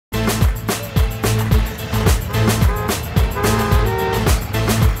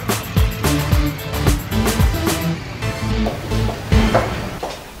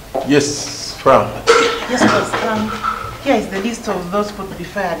Yes, Frank. Yes, boss. Here is the list of those people to be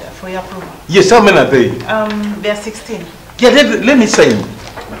fired for your approval. Yes, how many are they? There are 16. Yeah, let me sign.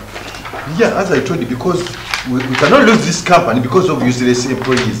 Yeah, as I told you, because we cannot lose this company because of useless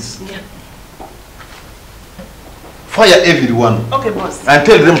employees. Yeah. Fire everyone. Okay, boss. And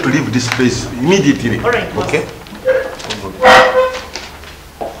tell them to leave this place immediately. All right, boss. Okay?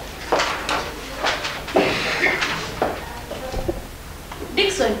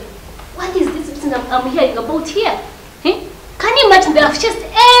 Dixon, what is this thing I'm hearing about here? Can you imagine they have chased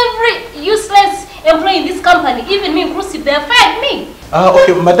every useless employee in this company, even me inclusive, they have fired me.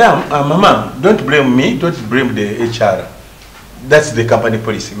 Okay, madam, mama, don't blame me, don't blame the HR. That's the company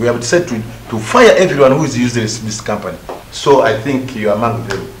policy. We have decided to fire everyone who is useless in this company. So I think you are among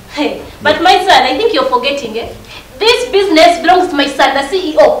them. Hey, but my son, I think you're forgetting, This business belongs to my son, the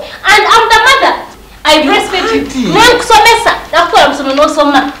CEO, and I'm the mother. I breastfeed you.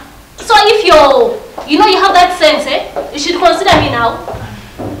 So if you have that sense, you should consider me now.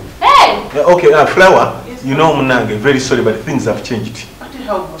 Hey! Okay, Flower, yes, you know Munange, very sorry, but things have changed.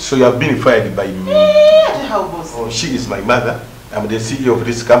 So you have been fired by me. Oh, she is my mother. I'm the CEO of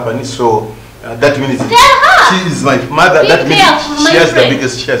this company, so that means she is my mother. That means she has the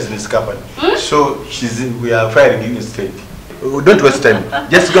biggest shares in this company. So we are firing you instead. Don't waste time.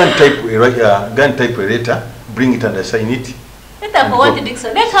 Just go and type a letter, bring it and sign it. Let her go. What,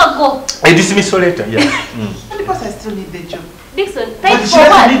 Dixon? Let her go. A dismissal letter, yeah. Because I still need the job. Dixon, type for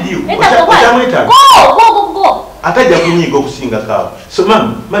what? Let her go what? Go. So,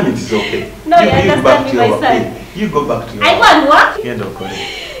 ma'am, it is okay. No, you understand me, my son. You go back to your I want what?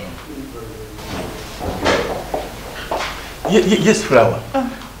 Yes, Flower.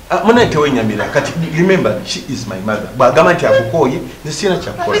 Remember, she is my mother. At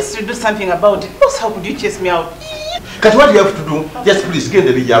least you do something about it. How could you chase me out? What you have to do, just please get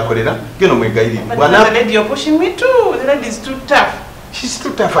the lady. But the lady you're pushing me too. The lady is too tough. She's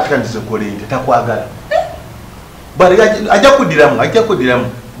too tough at times. But you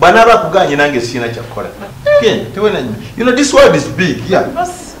know, this world is big, yeah.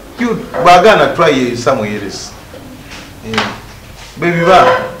 You are try somewhere else. Baby,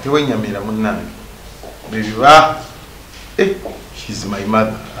 baby, she's my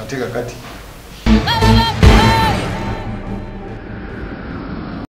mother. I take a cut.